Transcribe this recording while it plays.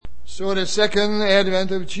So the second advent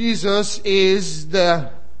of Jesus is the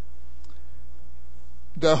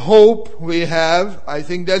hope we have. I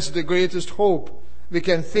think that's the greatest hope we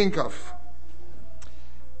can think of.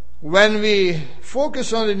 When we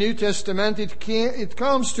focus on the New Testament, it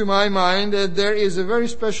comes to my mind that there is a very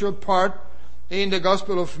special part in the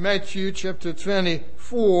Gospel of Matthew, chapter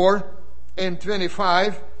 24 and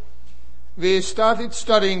 25. We started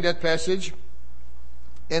studying that passage,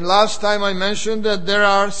 and last time I mentioned that there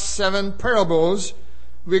are 7 parables.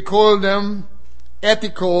 We call them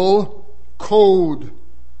ethical code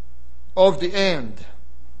of the end.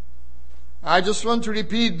 I just want to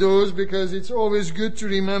repeat those because it's always good to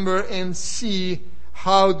remember and see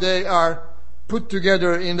how they are put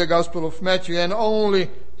together in the Gospel of Matthew, and only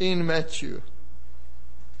in Matthew.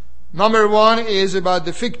 Number 1 is about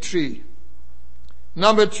the fig tree.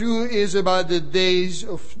 Number 2 is about the days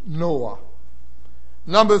of Noah.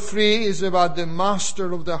 Number 3 is about the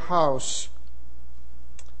master of the house.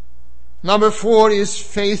 Number 4 is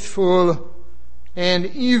faithful and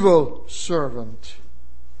evil servant.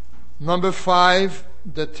 Number 5,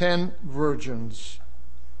 the 10 virgins.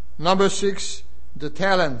 Number 6, the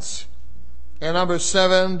talents. And number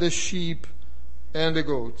 7, the sheep and the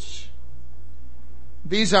goats.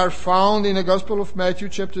 These are found in the Gospel of Matthew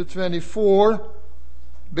chapter 24,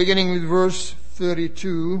 beginning with verse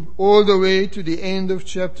 32, all the way to the end of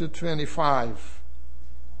chapter 25.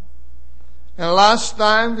 And last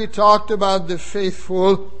time we talked about the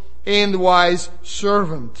faithful and wise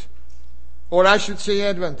servant, or I should say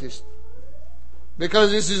Adventist. Because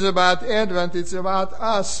this is about Advent, it's about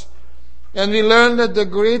us. And we learned that the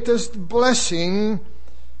greatest blessing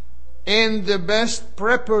and the best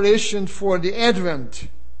preparation for the Advent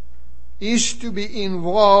is to be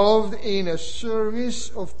involved in a service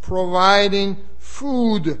of providing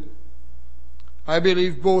food. I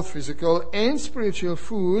believe both physical and spiritual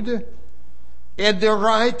food at the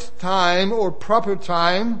right time or proper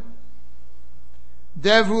time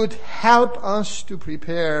that would help us to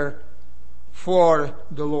prepare for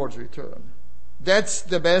the Lord's return. That's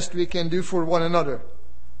the best we can do for one another.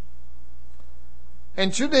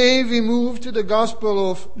 And today we move to the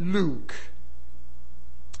Gospel of Luke.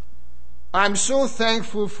 I'm so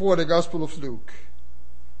thankful for the Gospel of Luke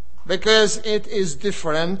because it is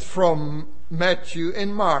different from Matthew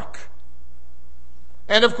and Mark.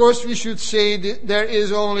 And of course we should say that there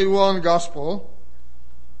is only one Gospel,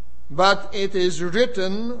 but it is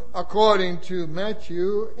written according to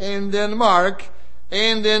Matthew and then Mark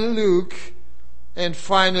and then Luke and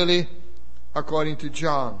finally according to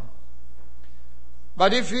John.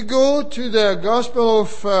 But if we go to the Gospel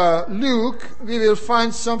of Luke, we will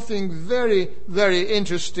find something very, very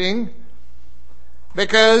interesting,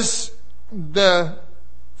 because the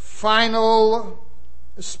final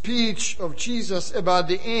speech of Jesus about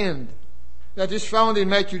the end, that is found in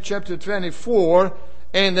Matthew chapter 24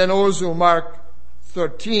 and then also Mark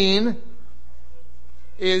 13,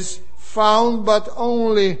 is found but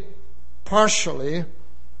only partially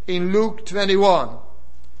in Luke 21.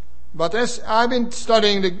 But as I've been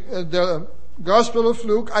studying the Gospel of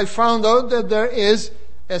Luke, I found out that there is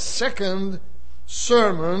a second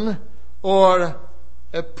sermon or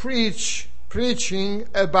a preaching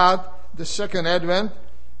about the second advent,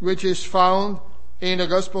 which is found in the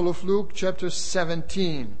Gospel of Luke chapter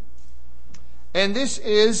 17. And this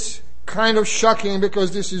is kind of shocking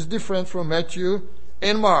because this is different from Matthew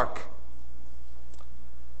and Mark,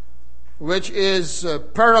 which is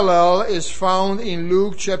parallel, is found in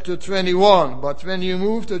Luke chapter 21. But when you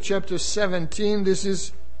move to chapter 17, this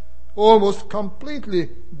is almost completely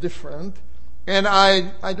different. And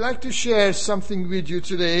I'd like to share something with you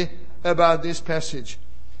today about this passage.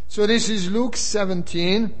 So this is Luke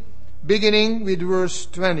 17, beginning with verse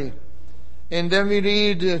 20. And then we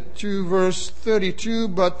read to verse 32,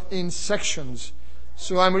 but in sections.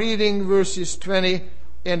 So I'm reading verses 20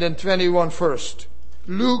 and then 21 first.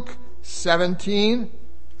 Luke 17,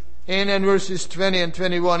 and in verses 20 and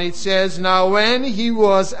 21 it says, "Now when he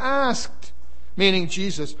was asked," meaning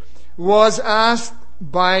Jesus, "was asked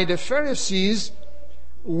by the Pharisees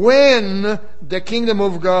when the kingdom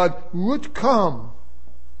of God would come,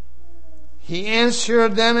 he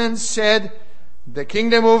answered them and said, the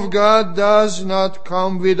kingdom of God does not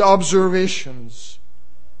come with observations,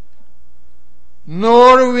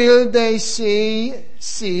 nor will they say,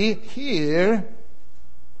 see here,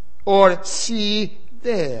 or see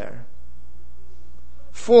there.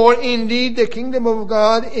 For indeed the kingdom of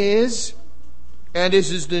God is," and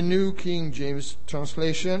this is the New King James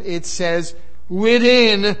translation, it says,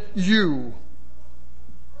 "within you."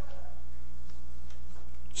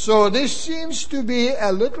 So this seems to be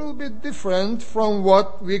a little bit different from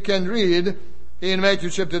what we can read in Matthew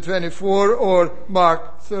chapter 24 or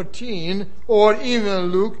Mark 13 or even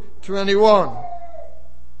Luke 21.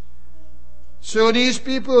 So these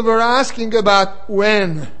people were asking about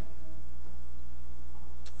when.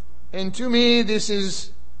 And to me this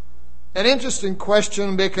is an interesting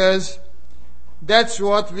question, because that's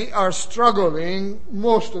what we are struggling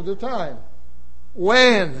most of the time.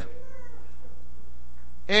 When?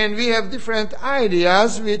 And we have different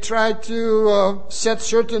ideas. We try to set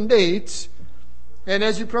certain dates. And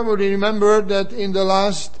as you probably remember, that in the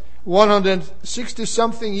last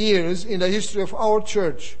 160-something years in the history of our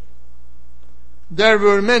church, there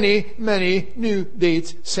were many, many new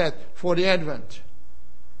dates set for the Advent.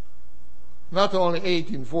 Not only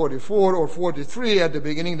 1844 or 43 at the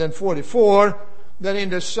beginning, then 44, then in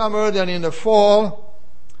the summer, then in the fall.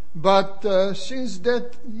 But since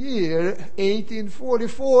that year,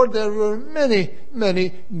 1844, there were many,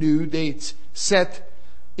 many new dates set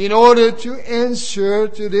in order to answer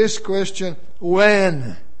to this question,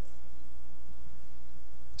 when?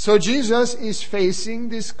 So Jesus is facing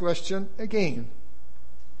this question again.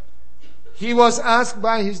 He was asked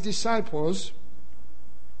by his disciples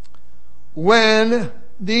when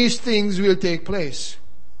these things will take place.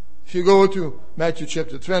 If you go to Matthew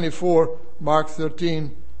chapter 24, Mark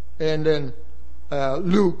 13, and then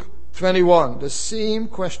Luke 21, the same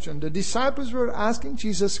question. The disciples were asking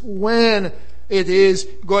Jesus when it is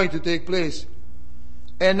going to take place.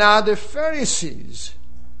 And now the Pharisees,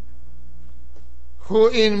 who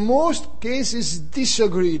in most cases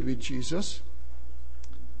disagreed with Jesus,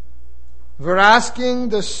 were asking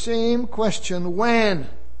the same question, when?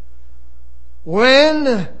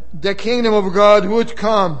 When the kingdom of God would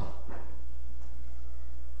come.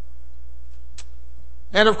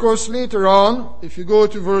 And of course later on, if you go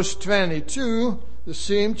to verse 22, the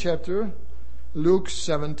same chapter, Luke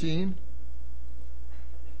 17,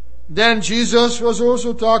 then Jesus was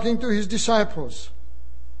also talking to his disciples.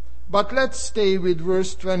 But let's stay with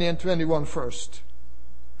verse 20 and 21 first.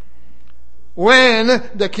 When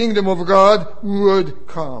the kingdom of God would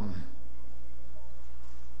come.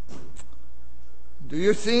 Do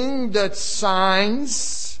you think that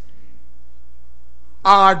signs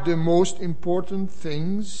are the most important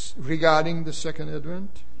things regarding the second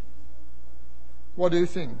advent? What do you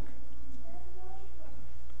think?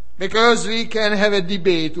 Because we can have a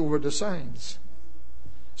debate over the signs.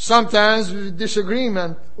 Sometimes with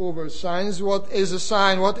disagreement over signs. What is a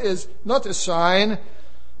sign? What is not a sign?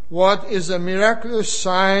 What is a miraculous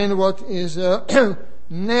sign? What is a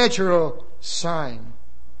natural sign?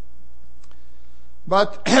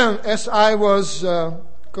 But as I was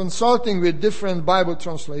consulting with different Bible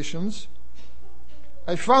translations,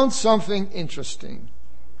 I found something interesting.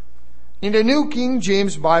 In the New King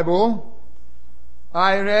James Bible,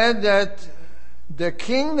 I read that the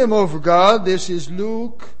kingdom of God, this is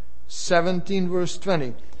Luke 17 verse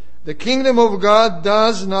 20, the kingdom of God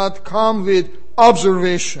does not come with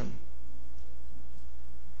observation.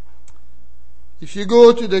 If you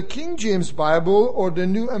go to the King James Bible or the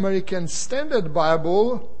New American Standard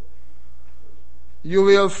Bible, you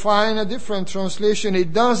will find a different translation.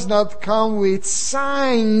 It does not come with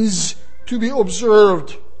signs to be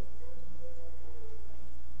observed.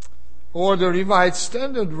 Or the Revised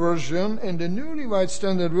Standard Version, and the New Revised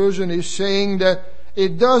Standard Version is saying that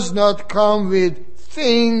it does not come with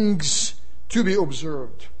things to be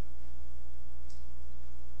observed.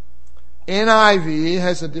 NIV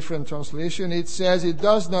has a different translation. It says it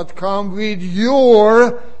does not come with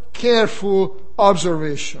your careful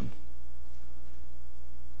observation.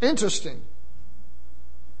 Interesting.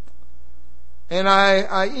 And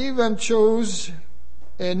I even chose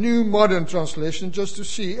a New Modern Translation just to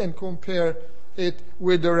see and compare it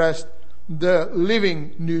with the rest. The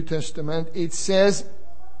Living New Testament, it says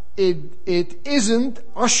it isn't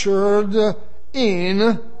ushered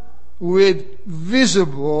in with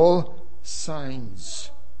visible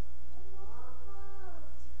signs.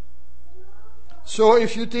 So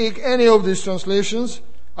if you take any of these translations,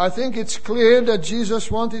 I think it's clear that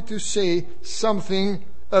Jesus wanted to say something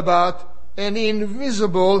about an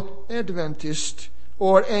invisible Adventist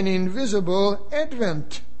or an invisible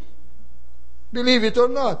Advent. Believe it or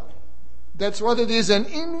not. That's what it is, an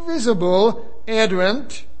invisible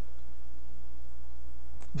Advent.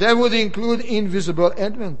 That would include invisible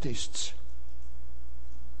Adventists.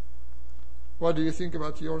 What do you think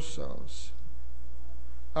about yourselves?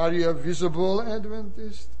 Are you a visible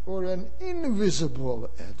Adventist or an invisible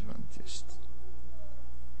Adventist?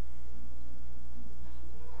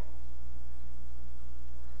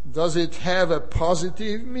 Does it have a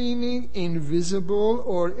positive meaning, invisible,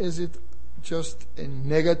 or is it just a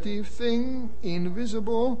negative thing,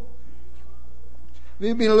 invisible?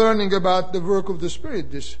 We've been learning about the work of the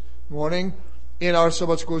Spirit this morning in our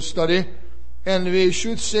Sabbath school study, and we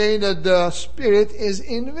should say that the Spirit is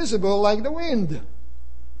invisible like the wind.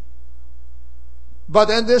 But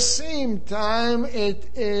at the same time, it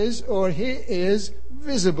is, or He is,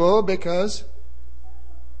 visible because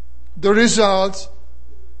the results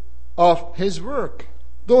of His work,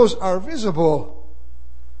 those are visible.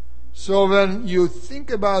 So when you think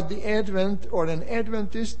about the Advent or an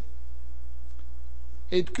Adventist,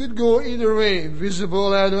 it could go either way,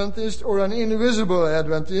 visible Adventist or an invisible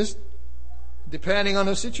Adventist, depending on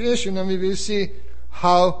the situation, and we will see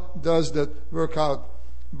how does that work out.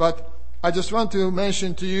 But I just want to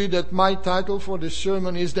mention to you that my title for this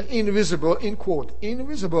sermon is the invisible, in quote,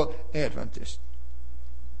 invisible Adventist.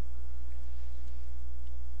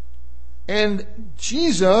 And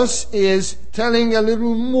Jesus is telling a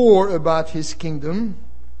little more about His kingdom.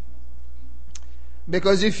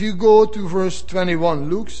 Because if you go to verse 21,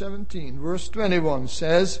 Luke 17, verse 21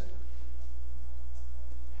 says,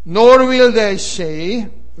 "Nor will they say,"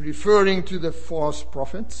 referring to the false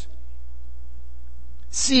prophets,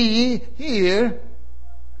 "See here,"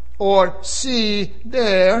 or "See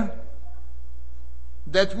there."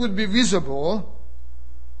 That would be visible,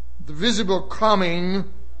 the visible coming,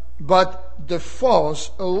 but the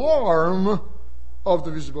false alarm of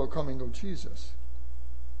the visible coming of Jesus.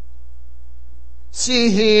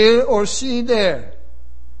 See here or see there.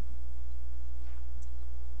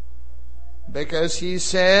 Because He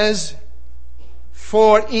says,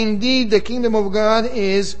 "For indeed the kingdom of God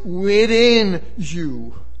is within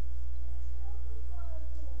you."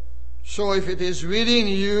 So if it is within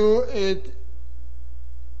you,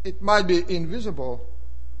 it might be invisible.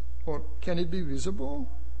 Or can it be visible?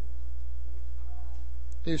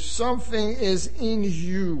 If something is in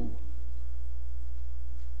you,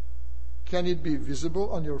 can it be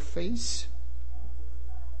visible on your face?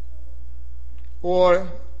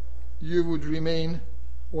 Or you would remain,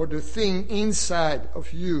 or the thing inside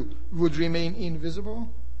of you would remain invisible?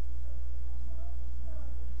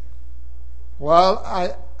 Well,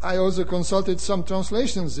 I also consulted some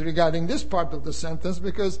translations regarding this part of the sentence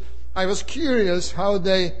because I was curious how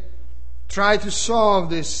they try to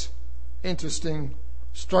solve this interesting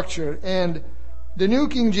structure. And the New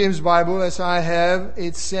King James Bible, as I have,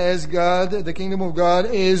 it says God, the kingdom of God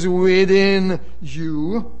is within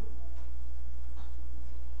you.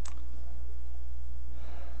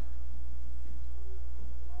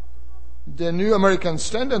 The New American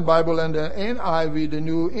Standard Bible and the NIV, the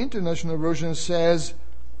New International Version, says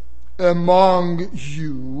among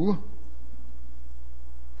you,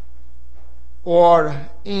 or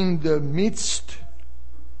in the midst,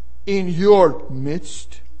 in your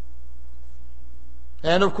midst.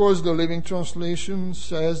 And of course the Living Translation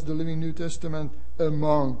says, the Living New Testament,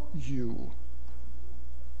 among you.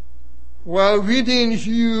 Well, within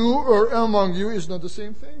you or among you is not the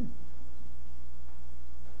same thing.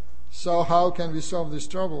 So how can we solve this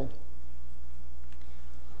trouble?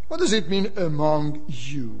 What does it mean, among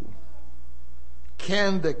you?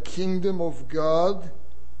 Can the kingdom of God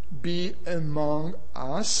be among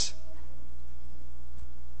us?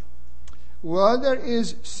 Well, there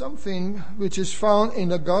is something which is found in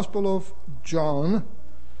the Gospel of John.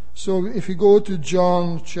 So if you go to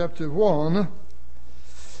John chapter 1,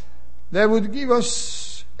 that would give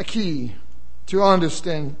us a key to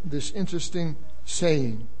understand this interesting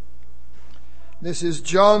saying. This is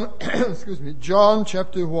John, John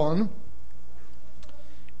chapter 1,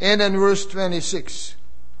 and then verse 26.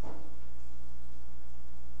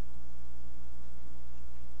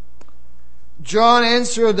 John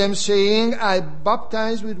answered them, saying, I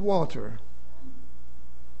baptize with water,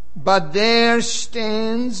 but there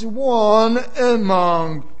stands one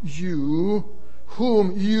among you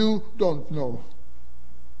whom you don't know.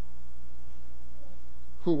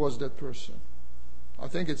 Who was that person? I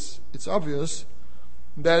think it's obvious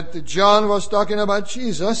that John was talking about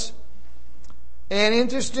Jesus. And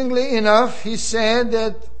interestingly enough, he said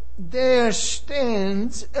that there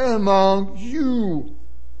stands among you.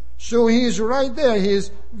 So he is right there. He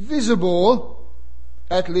is visible,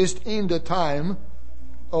 at least in the time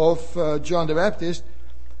of John the Baptist.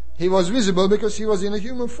 He was visible because he was in a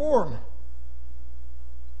human form.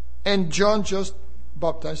 And John just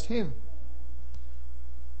baptized him.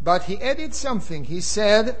 But he added something. He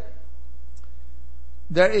said,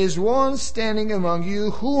 there is one standing among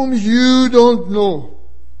you whom you don't know.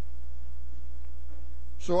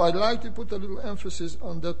 So I'd like to put a little emphasis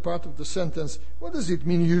on that part of the sentence. What does it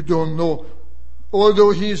mean you don't know?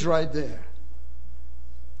 although he's right there.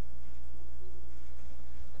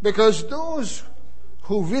 Because those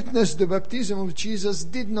who witnessed the baptism of Jesus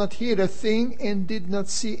did not hear a thing and did not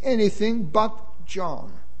see anything but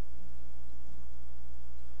John.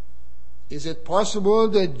 Is it possible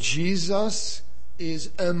that Jesus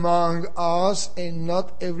is among us and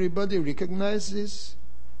not everybody recognizes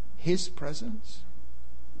his presence?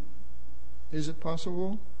 Is it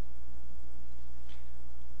possible?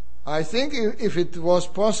 I think if it was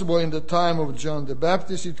possible in the time of John the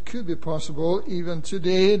Baptist, it could be possible even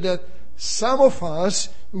today that some of us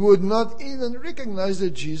would not even recognize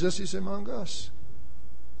that Jesus is among us.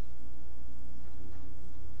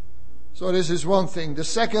 So this is one thing. The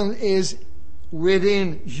second is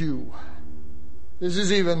within you. This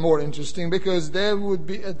is even more interesting because there would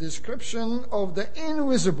be a description of the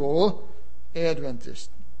invisible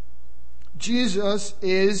Adventist. Jesus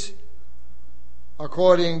is,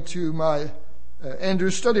 according to my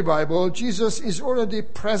Andrew Study Bible, Jesus is already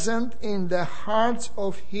present in the hearts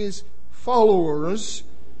of his followers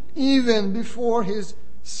even before his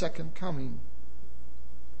second coming.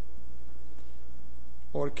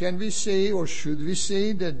 Or can we say, or should we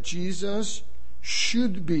say, that Jesus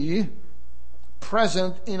should be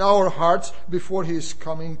present in our hearts before he is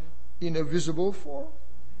coming in a visible form?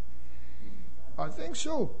 I think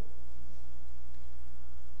so.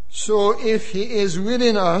 So if he is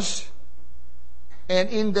within us, and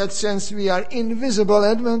in that sense we are invisible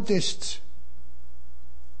Adventists,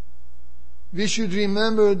 we should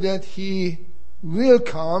remember that he will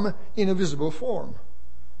come in a visible form.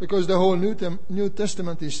 Because the whole New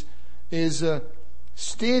Testament is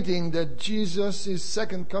stating that Jesus'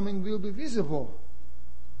 second coming will be visible.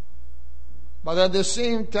 But at the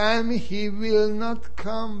same time, he will not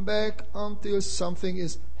come back until something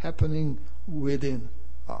is happening within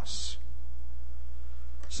us.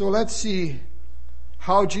 So let's see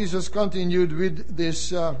how Jesus continued with this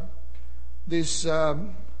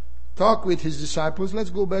talk with his disciples. Let's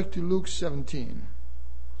go back to Luke 17.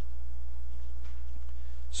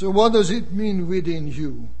 So what does it mean within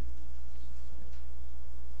you?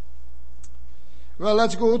 Well,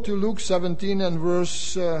 let's go to Luke 17 and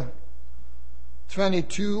verse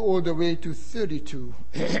 22 all the way to 32.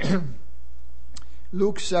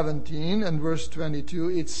 Luke 17 and verse 22,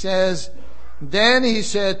 it says, "Then he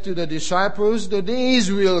said to the disciples, 'The days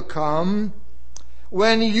will come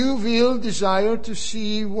when you will desire to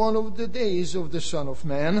see one of the days of the Son of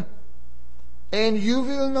Man, and you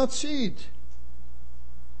will not see it.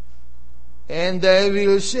 And they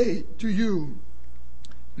will say to you,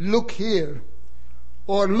 look here,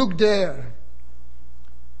 or look there.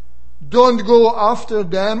 Don't go after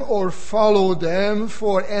them or follow them,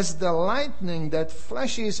 for as the lightning that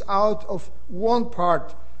flashes out of one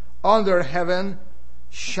part under heaven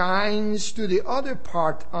shines to the other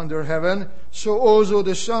part under heaven, so also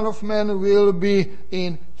the Son of Man will be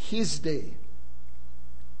in his day.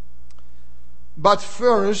 But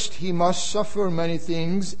first he must suffer many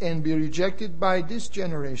things and be rejected by this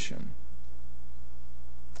generation.'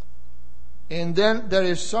 And then there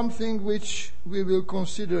is something which we will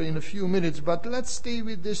consider in a few minutes, but let's stay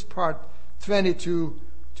with this part, 22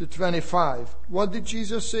 to 25. What did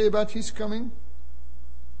Jesus say about his coming?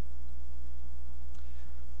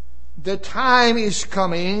 The time is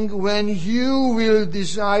coming when you will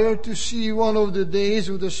desire to see one of the days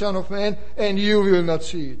of the Son of Man, and you will not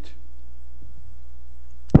see it.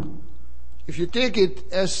 If you take it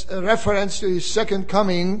as a reference to his second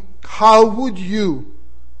coming, how would you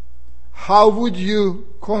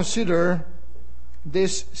consider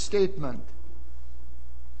this statement?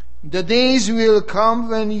 The days will come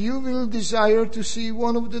when you will desire to see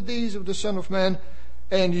one of the days of the Son of Man,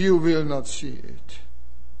 and you will not see it.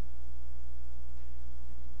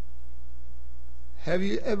 Have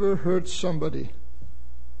you ever heard somebody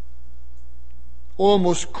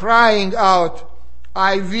almost crying out,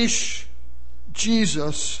 "I wish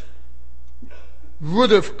Jesus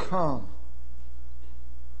would have come"?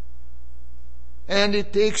 And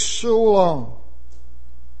it takes so long.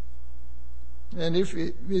 And if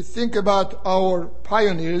we think about our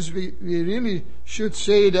pioneers, we really should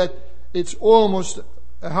say that it's almost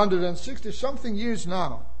 160 something years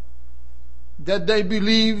now that they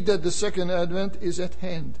believe that the second advent is at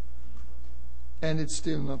hand. And it's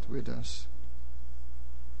still not with us.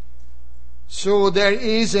 So there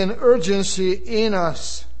is an urgency in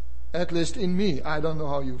us, at least in me. I don't know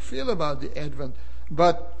how you feel about the advent,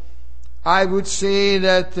 but I would say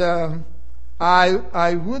that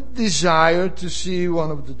I would desire to see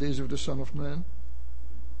one of the days of the Son of Man.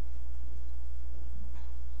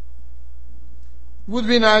 Would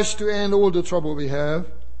be nice to end all the trouble we have,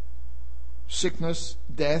 sickness,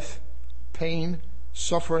 death, pain,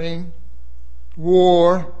 suffering,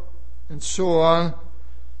 war, and so on,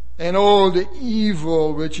 and all the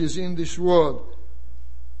evil which is in this world.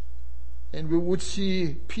 And we would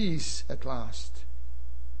see peace at last.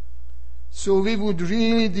 So we would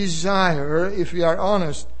really desire, if we are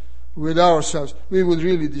honest with ourselves, we would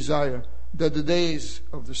really desire that the days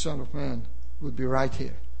of the Son of Man would be right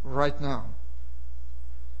here, right now.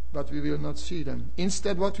 But we will not see them.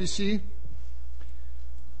 Instead, what we see?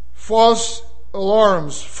 False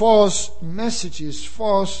alarms, false messages,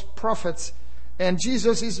 false prophets. And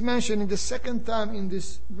Jesus is mentioning the second time in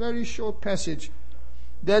this very short passage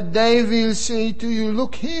that they will say to you,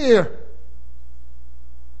 look here,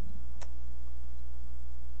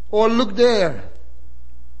 or look there.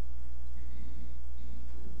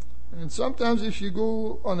 And sometimes if you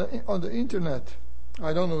go on the internet,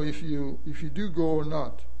 I don't know if you do go or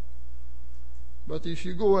not, but if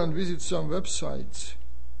you go and visit some websites,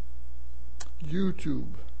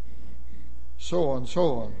 YouTube, so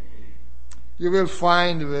on, you will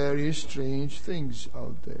find very strange things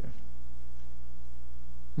out there.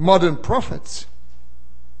 Modern prophets.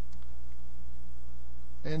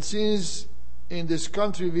 And since in this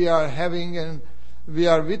country we are having and we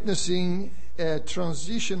are witnessing a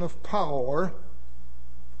transition of power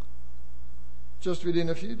just within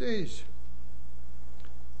a few days,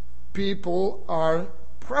 people are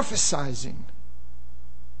prophesying.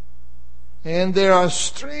 And there are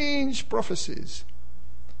strange prophecies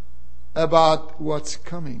about what's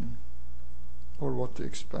coming or what to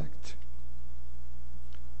expect.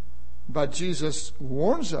 But Jesus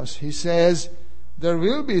warns us. He says there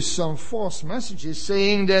will be some false messages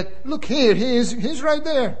saying that, look here, he's right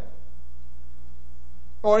there.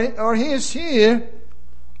 Or he is here,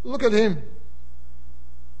 look at him.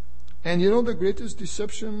 And you know the greatest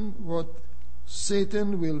deception what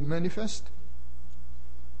Satan will manifest?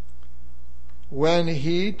 When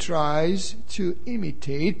he tries to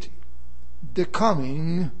imitate the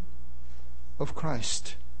coming of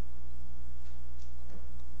Christ,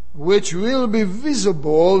 which will be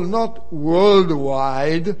visible not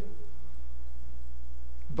worldwide,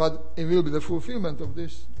 but it will be the fulfillment of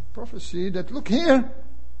this prophecy that, look here,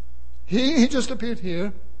 he just appeared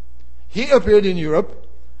here, he appeared in Europe,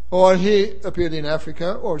 or he appeared in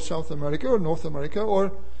Africa, or South America, or North America,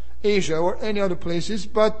 or Asia, or any other places,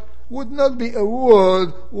 but would not be a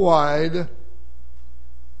worldwide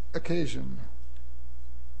occasion.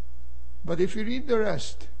 But if you read the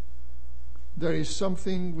rest, there is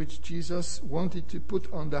something which Jesus wanted to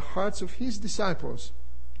put on the hearts of his disciples.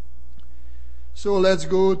 So let's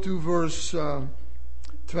go to verse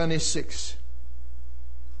 26.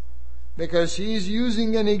 Because he is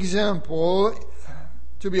using an example,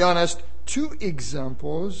 to be honest, two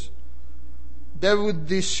examples that would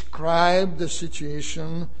describe the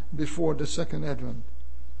situation before the second advent.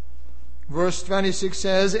 Verse 26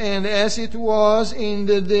 says, and as it was in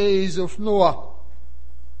the days of Noah,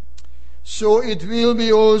 so it will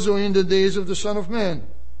be also in the days of the Son of Man.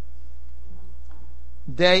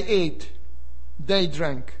 They ate, they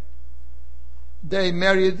drank, they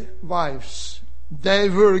married wives, they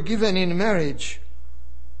were given in marriage,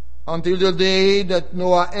 until the day that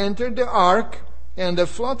Noah entered the ark, and the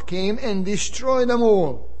flood came and destroyed them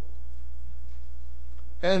all.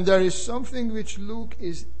 And there is something which Luke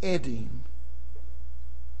is adding.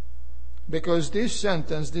 Because this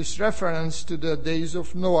sentence, this reference to the days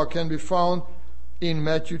of Noah can be found in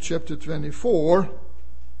Matthew chapter 24,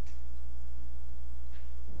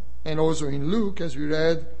 and also in Luke, as we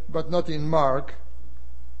read, but not in Mark,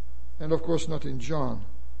 and of course not in John.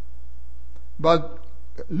 But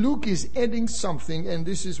Luke is adding something, and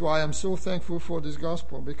this is why I'm so thankful for this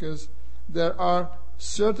gospel, because there are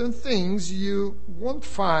certain things you won't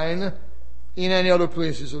find in any other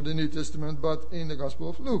places of the New Testament, but in the Gospel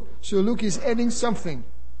of Luke. So Luke is adding something.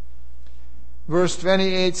 Verse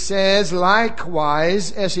 28 says,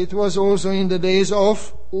 likewise as it was also in the days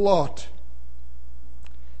of Lot.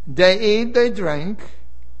 They ate, they drank,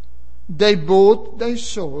 they bought, they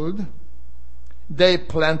sold, they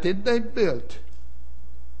planted, they built.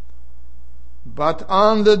 But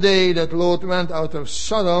on the day that Lot went out of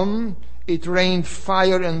Sodom, it rained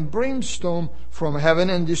fire and brimstone from heaven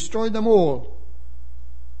and destroyed them all.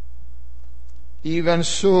 Even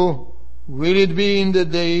so will it be in the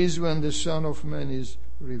days when the Son of Man is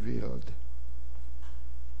revealed.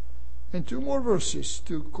 And two more verses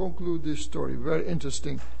to conclude this story. Very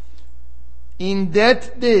interesting. In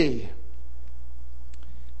that day,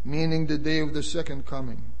 meaning the day of the second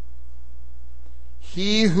coming,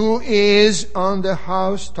 he who is on the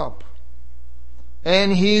housetop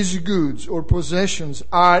and his goods or possessions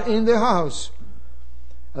are in the house,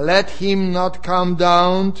 let him not come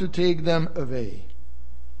down to take them away.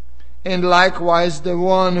 And likewise the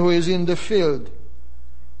one who is in the field,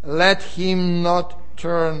 let him not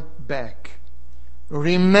turn back.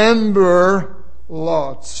 Remember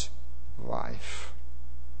Lot's wife.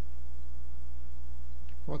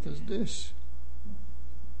 What is this?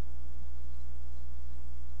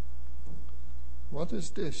 What is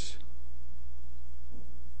this?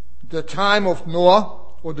 The time of Noah,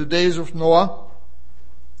 or the days of Noah.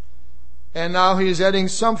 And now he is adding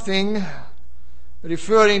something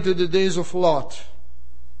referring to the days of Lot.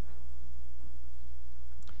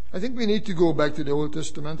 I think we need to go back to the Old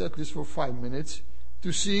Testament, at least for 5 minutes,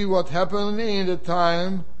 to see what happened in the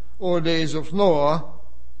time or days of Noah,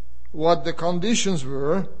 what the conditions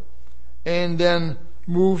were, and then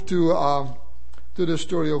move to the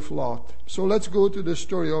story of Lot. So let's go to the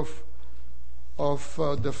story of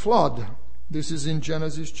the flood. This is in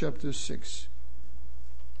Genesis chapter 6.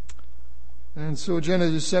 And so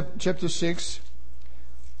Genesis chapter 6,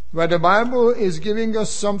 where the Bible is giving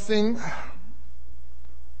us something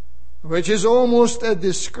which is almost a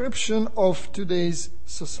description of today's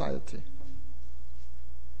society.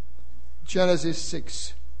 Genesis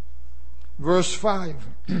 6, verse 5,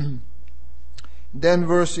 then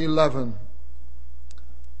verse 11.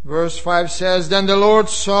 Verse 5 says, Then the Lord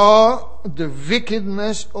saw the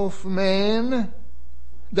wickedness of man,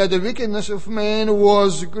 that the wickedness of man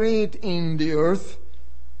was great in the earth,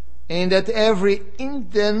 and that every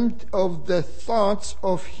intent of the thoughts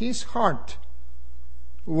of his heart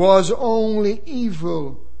was only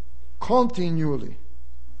evil continually,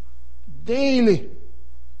 daily,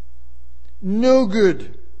 no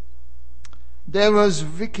good. There was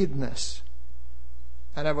wickedness,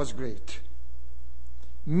 and that was great.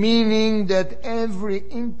 Meaning that every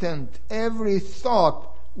intent, every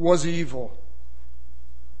thought was evil.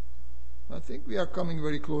 I think we are coming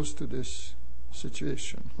very close to this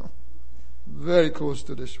situation. Very close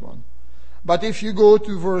to this one. But if you go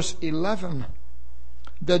to verse 11,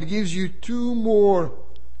 that gives you 2 more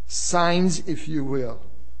signs, if you will.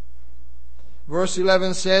 Verse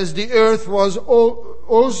 11 says, The earth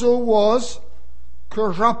also was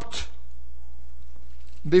corrupt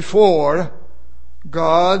before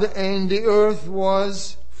God, and the earth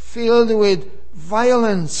was filled with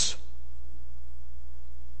violence.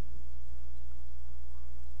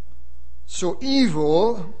 So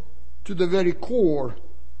evil to the very core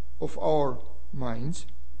of our minds,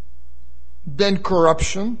 then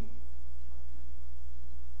corruption,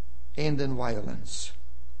 and then violence.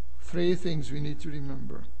 3 things we need to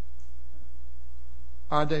remember.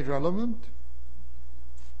 Are they relevant?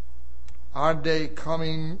 Are they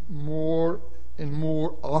coming more and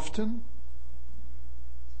more often?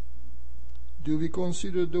 Do we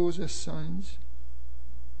consider those as signs?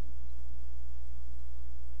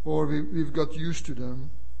 Or we've got used to them?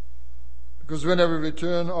 Because whenever we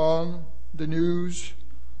turn on the news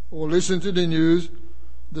or listen to the news,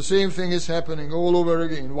 the same thing is happening all over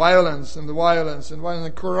again. Violence and violence and violence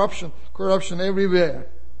and corruption everywhere.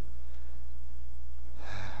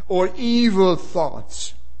 Or evil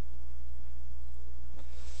thoughts.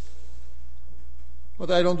 But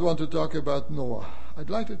I don't want to talk about Noah. I'd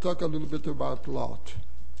like to talk a little bit about Lot,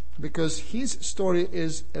 because his story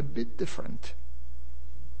is a bit different.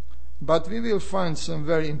 But we will find some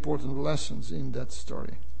very important lessons in that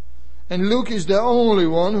story. And Luke is the only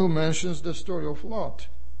one who mentions the story of Lot.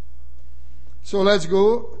 So let's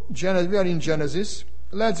go, we are in Genesis.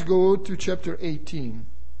 Let's go to chapter 18,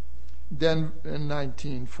 then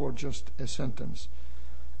 19 for just a sentence.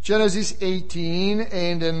 Genesis 18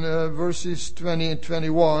 and then verses 20 and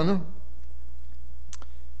 21.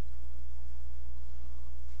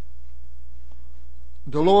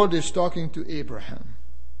 The Lord is talking to Abraham.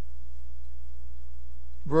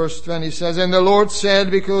 Verse 20 says, And the Lord said,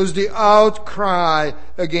 Because the outcry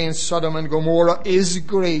against Sodom and Gomorrah is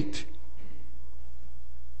great,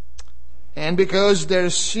 and because their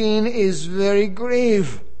sin is very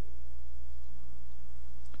grave,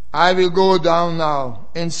 I will go down now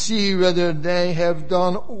and see whether they have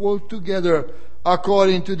done altogether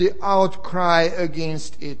according to the outcry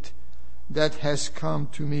against it that has come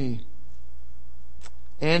to me.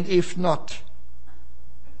 And if not,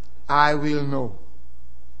 I will know.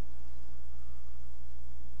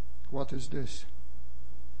 What is this?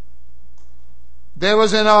 There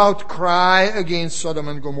was an outcry against Sodom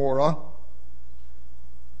and Gomorrah,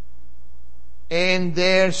 and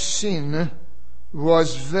their sin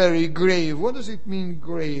was very grave. What does it mean,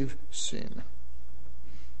 grave sin?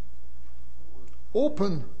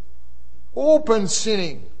 Open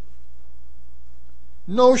sinning.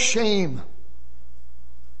 no shame,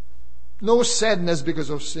 no sadness because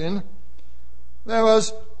of sin. There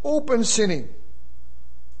was open sinning.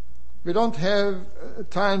 We don't have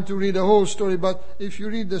time to read the whole story, but if you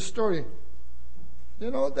read the story,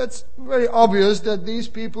 that's very obvious that these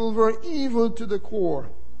people were evil to the core.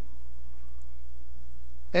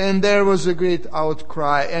 And there was a great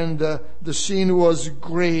outcry, and the sin was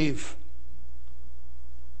grave.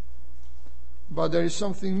 But there is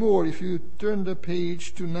something more. If you turn the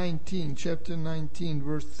page to 19, chapter 19,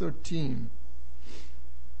 verse 13.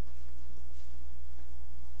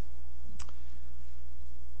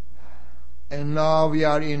 And now we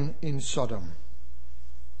are in Sodom.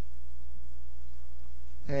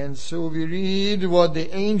 And so we read what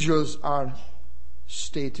the angels are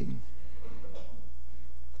stating.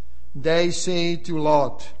 They say to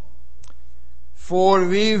Lot, "For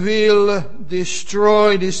we will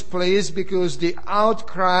destroy this place because the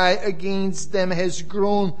outcry against them has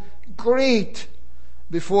grown great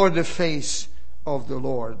before the face of the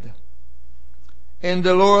Lord. And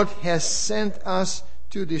the Lord has sent us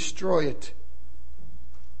to destroy it."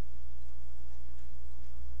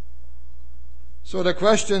 So the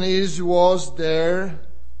question is, was there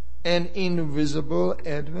an invisible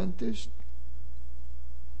Adventist?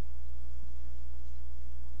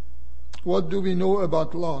 What do we know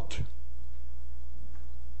about Lot?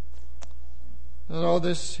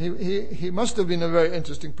 He must have been a very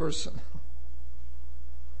interesting person.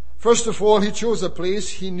 First of all, he chose a place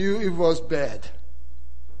he knew it was bad.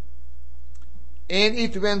 And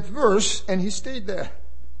it went worse, and he stayed there.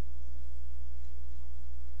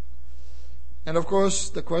 And of course,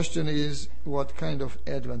 the question is, what kind of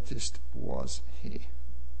Adventist was he?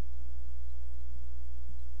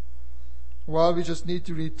 Well, we just need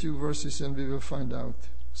to read 2 verses and we will find out.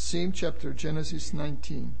 Same chapter, Genesis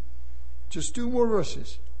 19. Just 2 more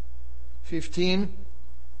verses. 15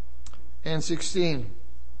 and 16.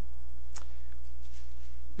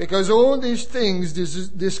 Because all these things, this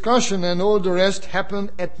discussion and all the rest,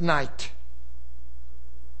 happened at night.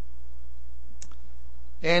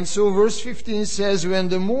 And so verse 15 says, "When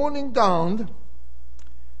the morning dawned,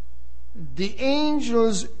 the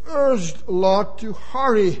angels urged Lot to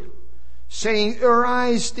hurry, saying,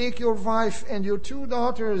 'Arise, take your wife and your 2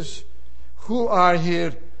 daughters who are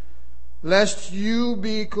here, lest you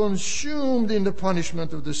be consumed in the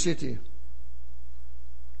punishment of the city.'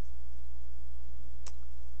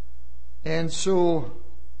 And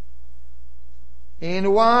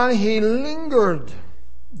while he lingered,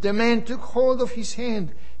 the man took hold of his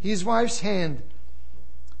hand, his wife's hand,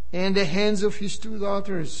 and the hands of his 2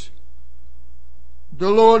 daughters, the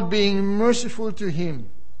Lord being merciful to him.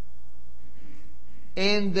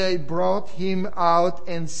 And they brought him out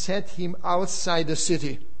and set him outside the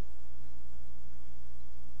city."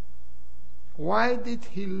 Why did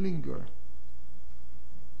he linger?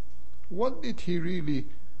 What did he really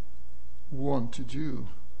want to do?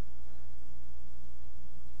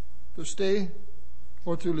 To stay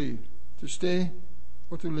or to leave? To stay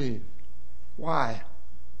or to leave? Why?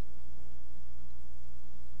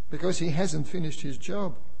 Because he hasn't finished his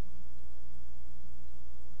job.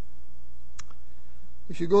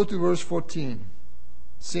 If you go to verse 14,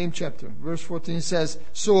 same chapter, verse 14 says,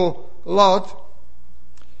 "So Lot,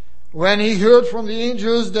 when he heard from the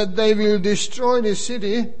angels that they will destroy the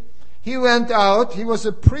city, he went out." He was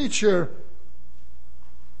a preacher,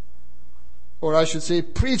 or I should say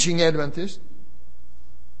preaching Adventist.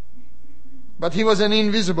 But he was an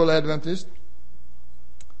invisible Adventist.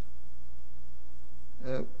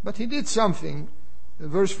 But he did something.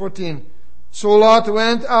 Verse 14. "So Lot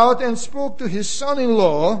went out and spoke to his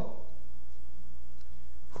son-in-law,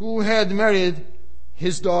 who had married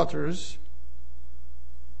his daughters,"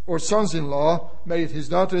 or sons-in-law married his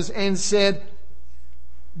daughters, "and said,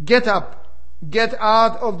 'Get up, get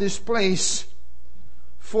out of this place,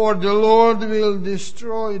 for the Lord will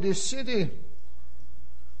destroy this city.'"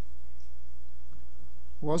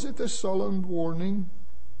 Was it a solemn warning?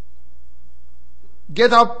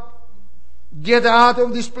 Get up, get out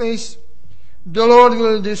of this place. The Lord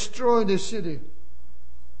will destroy the city.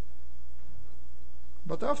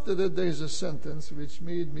 But after that there is a sentence which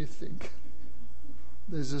made me think.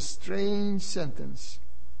 There's a strange sentence.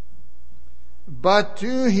 "But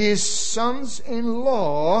to his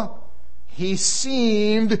sons-in-law he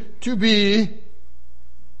seemed to be"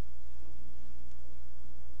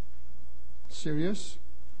 serious?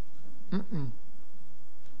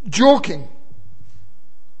 Joking.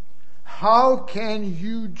 How can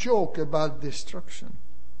you joke about destruction?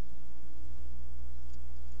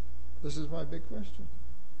 This is my big question.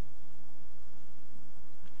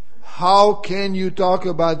 how can you talk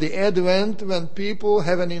about the Advent when people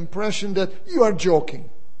have an impression that you are joking?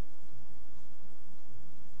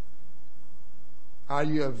 Are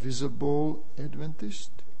you a visible Adventist?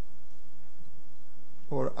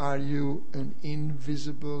 Or are you an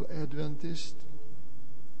invisible Adventist?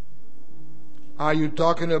 Are you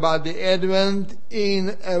talking about the Advent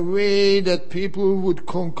in a way that people would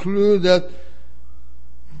conclude that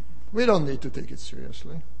we don't need to take it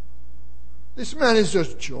seriously? This man is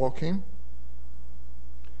just joking.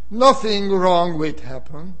 Nothing wrong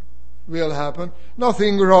will happen.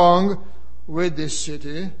 Nothing wrong with this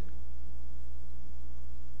city.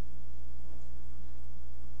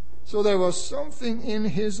 So there was something in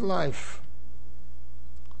his life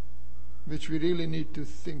which we really need to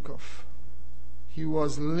think of. He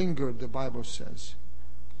was lingered, the Bible says.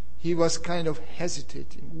 He was kind of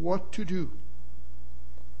hesitating what to do.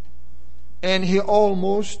 And he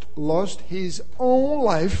almost lost his own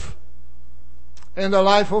life and the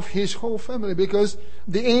life of his whole family, because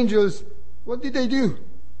the angels, what did they do?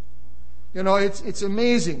 You know, it's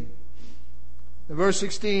amazing. Verse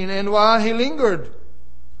 16, and while he lingered,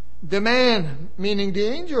 the man, meaning the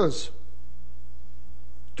angels,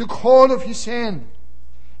 took hold of his hand,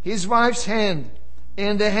 his wife's hand,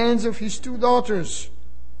 and the hands of his 2 daughters.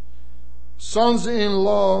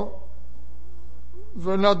 Sons-in-law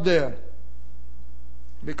were not there,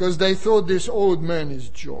 because they thought this old man is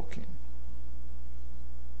joking.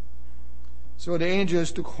 So the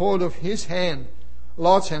angels took hold of his hand,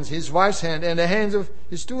 Lot's hands, his wife's hand, and the hands of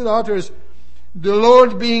his 2 daughters, the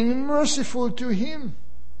Lord being merciful to him.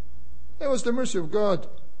 That was the mercy of God,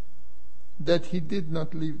 that he did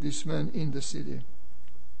not leave this man in the city.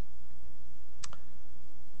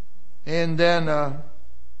 And then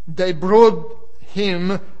they brought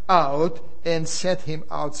him out and set him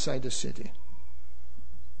outside the city.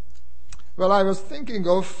 Well, I was thinking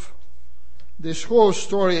of this whole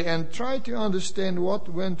story and tried to understand what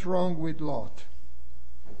went wrong with Lot.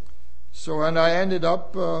 And I ended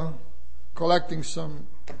up collecting some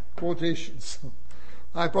quotations.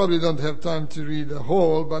 I probably don't have time to read the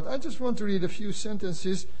whole, but I just want to read a few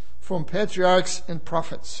sentences from Patriarchs and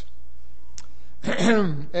Prophets.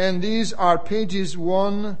 And these are pages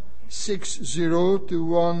 160 to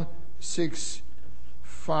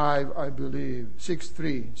 165, I believe.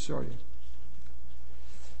 63, sorry.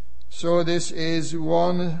 So this is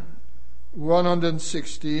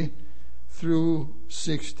 160 through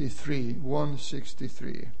 63,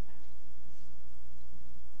 163.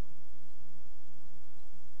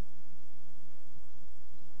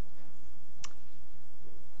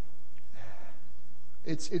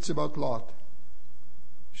 It's about Lot.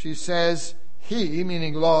 She says, he,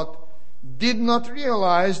 meaning Lot, did not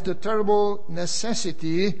realize the terrible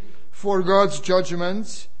necessity for God's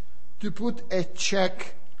judgments to put a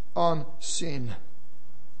check on sin.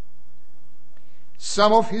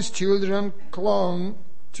 Some of his children clung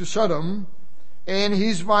to Sodom, and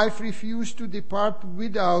his wife refused to depart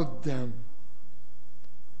without them.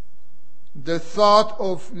 The thought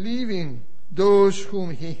of leaving those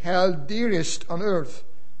whom he held dearest on earth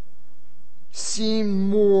seemed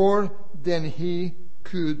more than he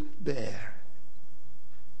could bear.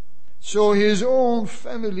 So his own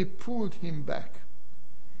family pulled him back.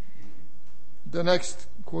 The next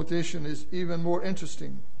quotation is even more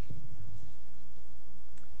interesting.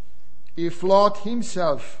 If Lot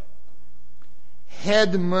himself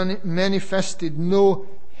had manifested no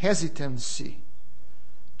hesitancy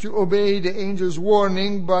to obey the angel's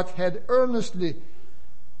warning, but had earnestly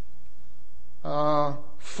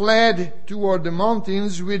fled toward the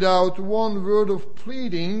mountains without one word of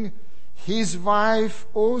pleading, his wife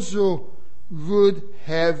also would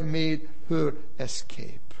have made her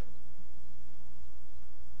escape.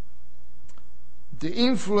 The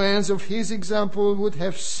influence of his example would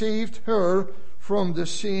have saved her from the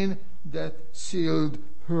sin that sealed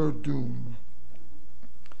her doom.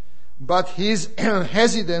 But his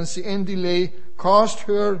hesitancy and delay caused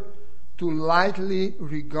her to lightly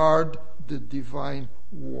regard the divine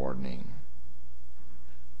warning.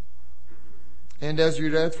 And as we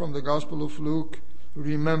read from the Gospel of Luke,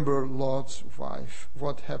 remember Lot's wife,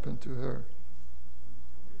 what happened to her.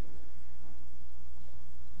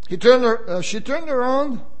 She turned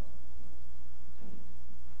around,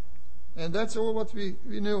 and that's all what we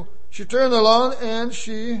knew. She turned around and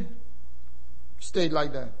she stayed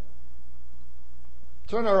like that.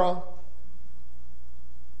 Turn around.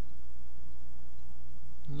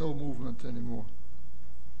 No movement anymore.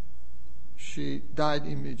 She died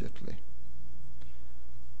immediately.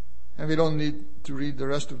 And we don't need to read the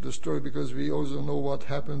rest of the story, because we also know what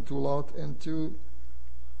happened to Lot and to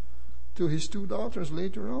his 2 daughters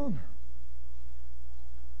later on.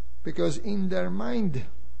 Because in their mind,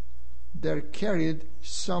 they carried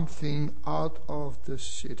something out of the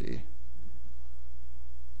city.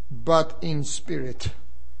 But in spirit,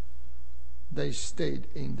 they stayed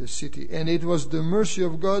in the city. And it was the mercy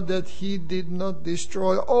of God that He did not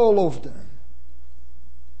destroy all of them.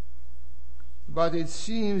 But it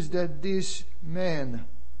seems that this man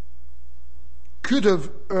could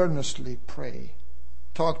have earnestly prayed,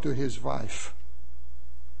 talked to his wife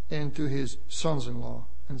and to his sons-in-law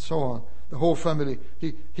and so on, the whole family.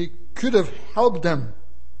 He could have helped them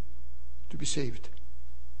to be saved.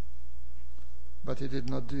 But he did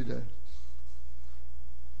not do that.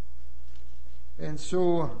 And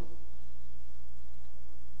so,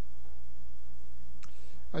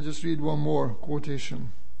 I just read one more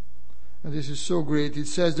quotation. And this is so great. It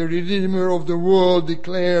says, "The Redeemer of the world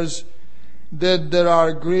declares that there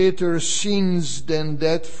are greater sins than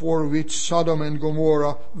that for which Sodom and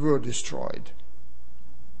Gomorrah were destroyed.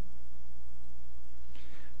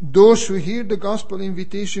 Those who hear the gospel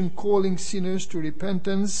invitation calling sinners to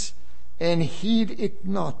repentance and heed it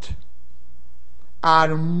not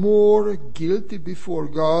are more guilty before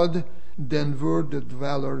God than were the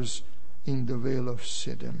dwellers in the vale of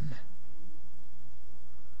Siddim.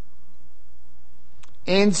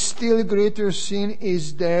 And still greater sin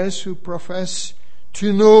is theirs who profess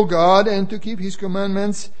to know God and to keep His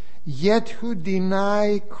commandments, yet who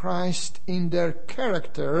deny Christ in their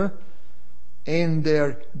character and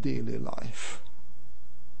their daily life."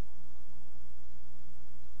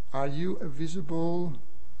 Are you a visible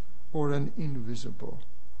or an invisible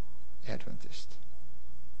Adventist?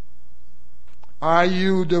 Are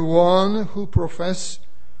you the one who profess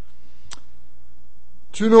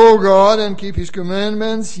to know God and keep His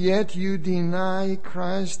commandments, yet you deny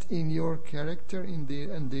Christ in your character and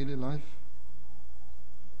daily life?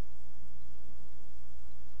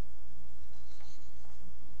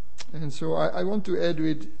 And so I want to end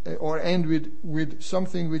with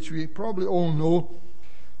something which we probably all know.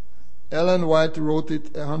 Ellen White wrote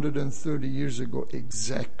it 130 years ago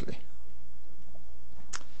exactly.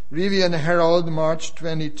 Review and Herald, March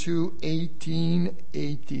 22,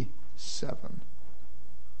 1887.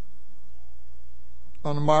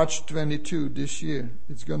 On March 22 this year,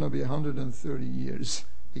 it's going to be 130 years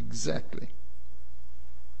exactly.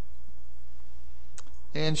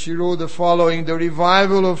 And she wrote the following: "The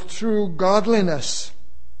revival of true godliness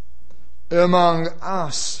among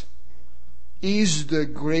us is the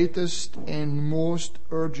greatest and most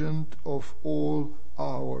urgent of all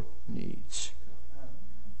our needs."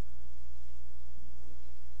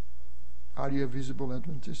 Are you a visible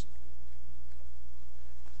Adventist?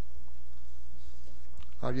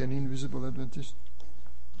 Are you an invisible Adventist?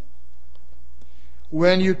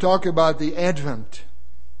 When you talk about the Advent,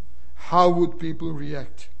 how would people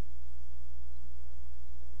react?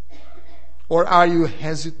 Or are you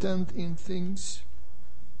hesitant in things?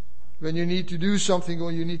 When you need to do something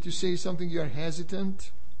or you need to say something, you are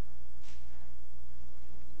hesitant.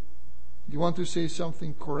 You want to say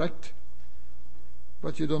something correct,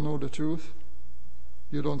 but you don't know the truth.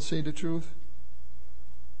 You don't say the truth.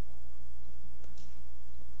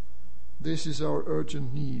 This is our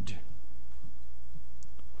urgent need,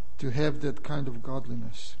 to have that kind of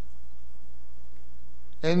godliness.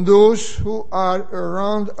 And those who are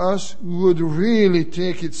around us would really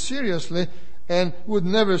take it seriously and would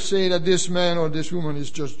never say that this man or this woman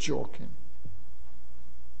is just joking.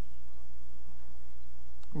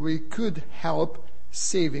 We could help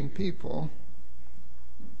saving people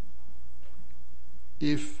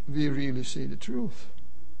if we really say the truth.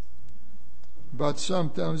 But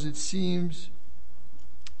sometimes it seems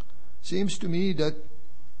to me that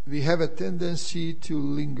we have a tendency to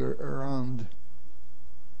linger around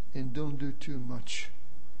and don't do too much.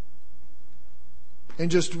 And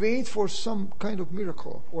just wait for some kind of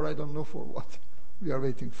miracle, or I don't know for what we are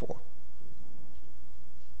waiting for.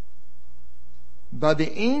 But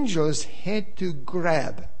the angels had to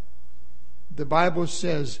grab. The Bible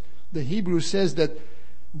says, the Hebrew says that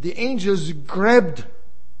the angels grabbed.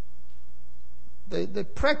 They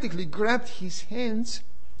practically grabbed his hands,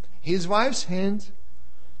 his wife's hands,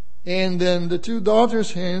 and then the two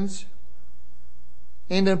daughters' hands,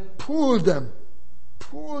 and then pulled them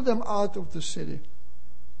out of the city.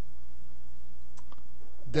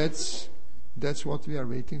 That's what we are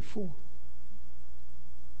waiting for.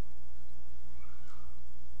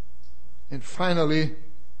 And finally,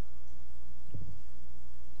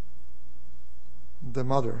 the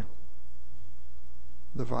mother,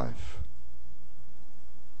 the wife,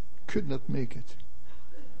 could not make it.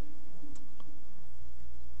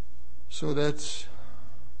 So that's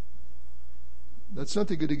not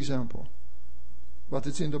a good example. but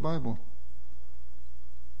it's in the Bible.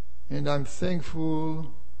 And I'm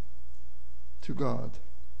thankful to God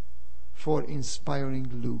for inspiring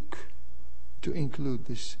Luke to include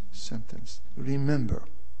this sentence. Remember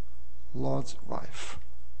Lot's wife.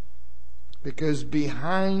 Because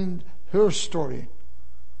behind her story,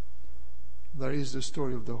 there is the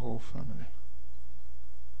story of the whole family.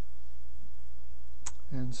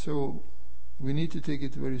 And so we need to take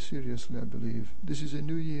it very seriously, I believe. This is a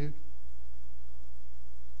new year.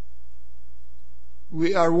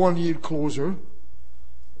 We are 1 year closer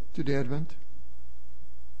to the Advent.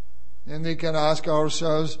 And we can ask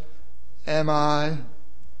ourselves, am I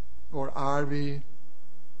or are we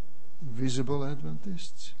visible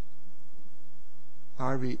Adventists?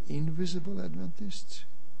 Are we invisible Adventists?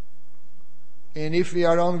 And if we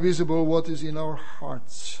are invisible, what is in our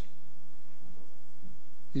hearts?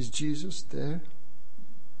 Is Jesus there?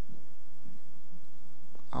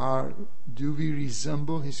 Do we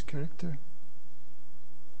resemble His character?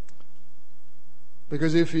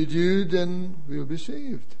 Because if we do, then we'll be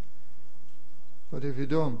saved. But if we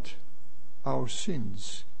don't, our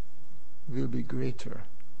sins will be greater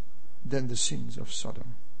than the sins of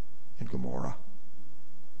Sodom and Gomorrah.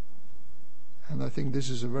 And I think this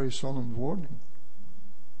is a very solemn warning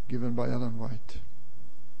given by Ellen White.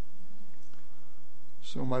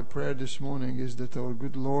 So my prayer this morning is that our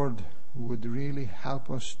good Lord would really help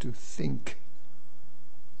us to think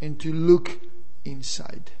and to look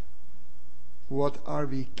inside. What are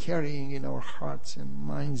we carrying in our hearts and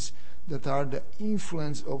minds that are the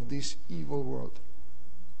influence of this evil world?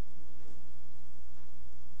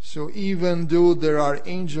 So even though there are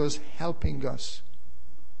angels helping us,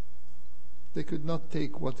 they could not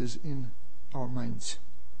take what is in our minds.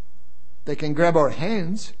 They can grab our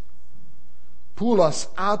hands, pull us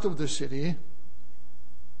out of the city,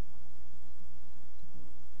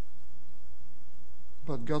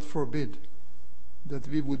 but God forbid that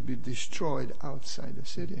we would be destroyed outside the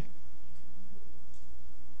city.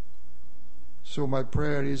 So my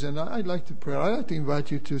prayer is, and I'd like to pray, I'd like to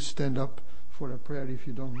invite you to stand up for a prayer if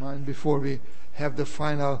you don't mind, before we have the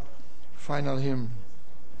final hymn.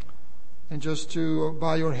 And just to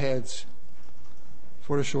bow your heads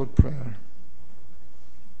for a short prayer.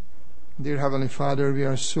 Dear Heavenly Father, we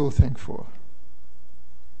are so thankful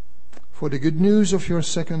for the good news of your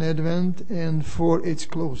second advent and for its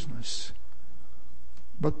closeness.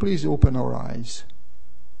 But please open our eyes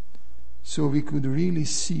so we could really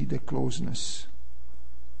see the closeness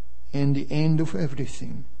and the end of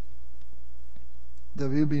everything. There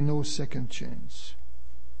will be no second chance.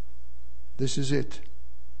 This is it.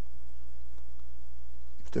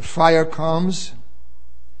 If the fire comes,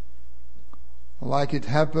 like it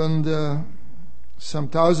happened some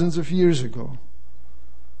thousands of years ago,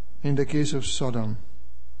 in the case of Sodom,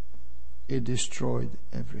 it destroyed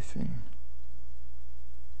everything.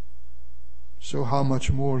 So how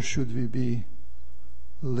much more should we be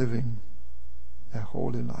living a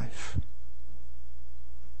holy life?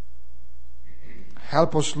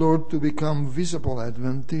 Help us, Lord, to become visible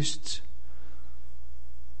Adventists.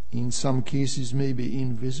 In some cases, maybe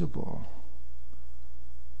invisible.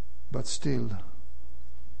 But still,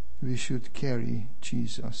 we should carry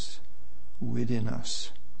Jesus within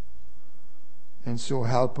us. And so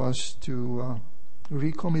help us to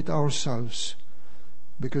recommit ourselves,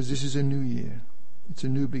 because this is a new year. It's a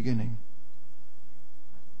new beginning.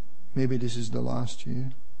 Maybe this is the last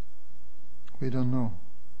year. We don't know.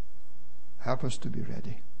 Help us to be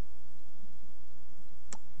ready.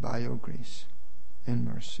 By your grace and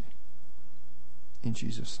mercy. In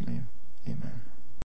Jesus' name, amen.